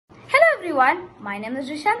everyone, my name is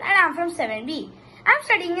Rishan and I am from 7B. I am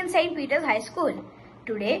studying in St. Peter's High School.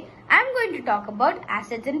 Today, I am going to talk about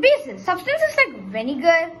acids and bases. Substances like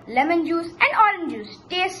vinegar, lemon juice and orange juice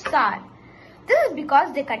taste sour. This is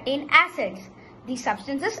because they contain acids. These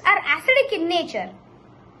substances are acidic in nature.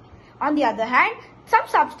 On the other hand, some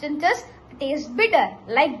substances taste bitter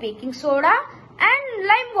like baking soda and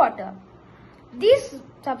lime water. These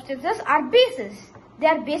substances are bases. They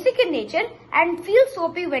are basic in nature and feel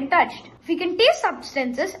soapy when touched. We can taste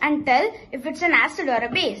substances and tell if it's an acid or a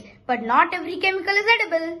base, but not every chemical is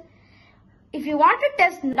edible. If you want to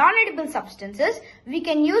test non-edible substances, we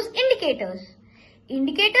can use indicators.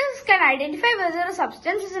 Indicators can identify whether a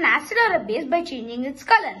substance is an acid or a base by changing its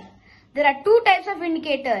color. There are two types of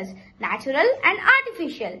indicators, natural and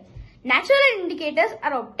artificial. Natural indicators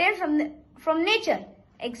are obtained from nature.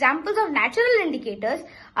 Examples of natural indicators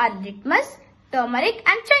are litmus, turmeric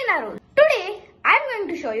and China rose. Today, I am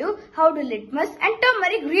going to show you how do litmus and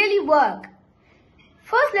turmeric really work.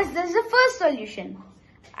 First, this is the first solution.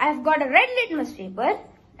 I have got a red litmus paper.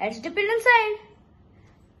 Let's dip it inside.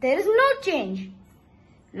 There is no change.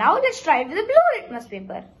 Now let's try it with the blue litmus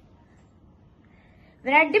paper.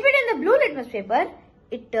 When I dip it in the blue litmus paper,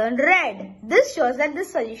 it turned red. This shows that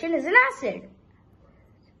this solution is an acid.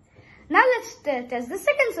 Now let's test the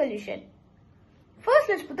second solution. First,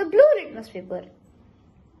 let's put the blue litmus paper.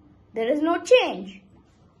 There is no change.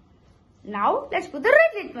 Now, let's put the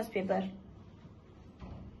red litmus paper.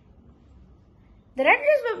 The red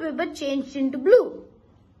litmus paper changed into blue.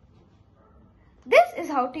 This is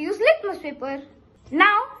how to use litmus paper.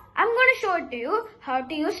 Now, I'm going to show it to you how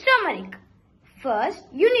to use turmeric. First,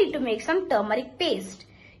 you need to make some turmeric paste.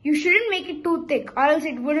 You shouldn't make it too thick or else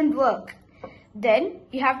it wouldn't work. Then,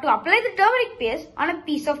 you have to apply the turmeric paste on a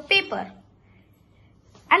piece of paper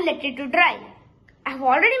and let it to dry. I have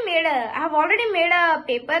already made a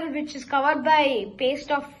paper which is covered by paste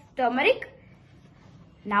of turmeric.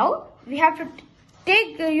 Now we have to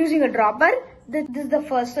take using a dropper. This is the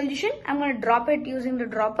first solution. I'm going to drop it using the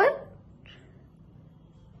dropper.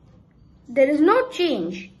 There is no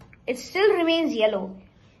change. It still remains yellow.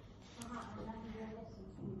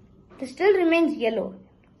 It still remains yellow.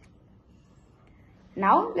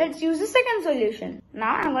 Now let's use the second solution.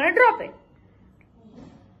 Now I'm going to drop it.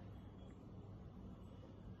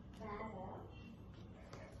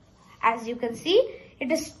 As you can see,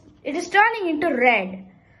 it is turning into red.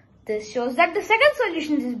 This shows that the second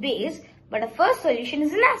solution is base, but the first solution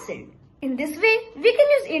is an acid. In this way, we can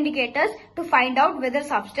use indicators to find out whether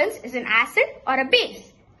substance is an acid or a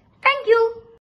base. Thank you.